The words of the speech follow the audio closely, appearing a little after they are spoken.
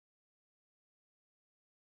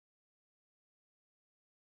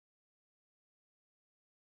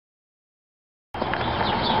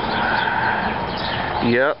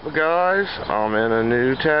Yep, guys, I'm in a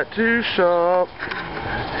new tattoo shop.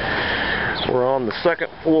 We're on the second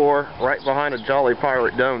floor, right behind a Jolly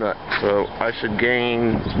Pirate donut. So I should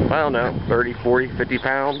gain, I don't know, 30, 40, 50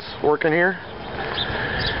 pounds working here.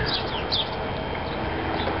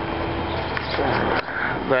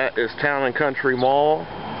 That is Town and Country Mall.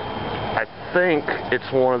 I think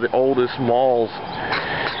it's one of the oldest malls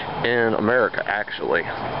in America, actually.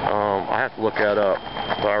 I have to look that up,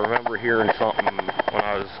 but I remember hearing something when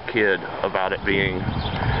I was a kid about it being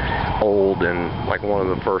old and like one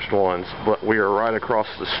of the first ones. But we are right across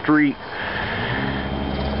the street.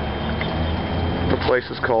 The place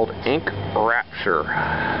is called Ink Rapture.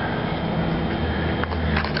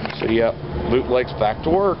 So yeah, Bootleg's back to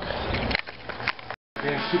work.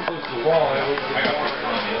 It's too close to the wall.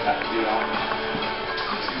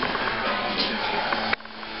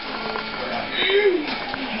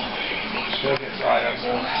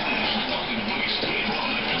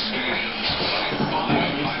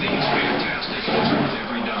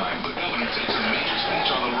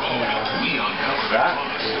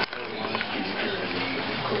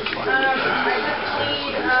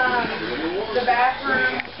 The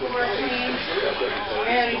bathroom,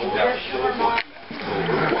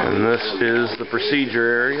 and this is the procedure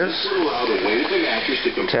areas.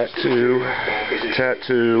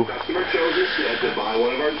 Tattoo,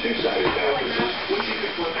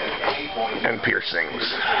 and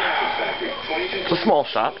piercings. It's a small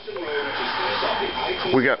shop.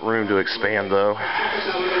 We got room to expand though.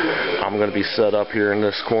 I'm going to be set up here in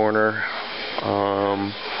this corner.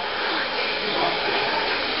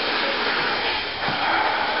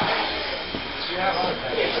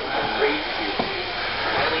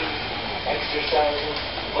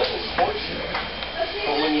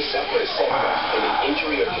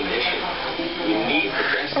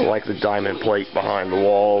 I like the diamond plate behind the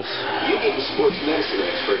walls. You need the sports medicine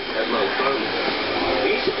experts at Mount Carmel.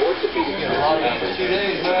 We support the people. 2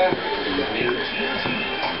 days, man.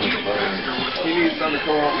 He needs something to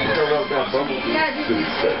cover up that bubble.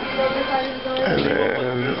 And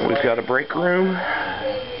then we've got a break room.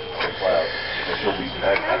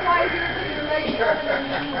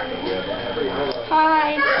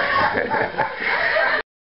 Hi.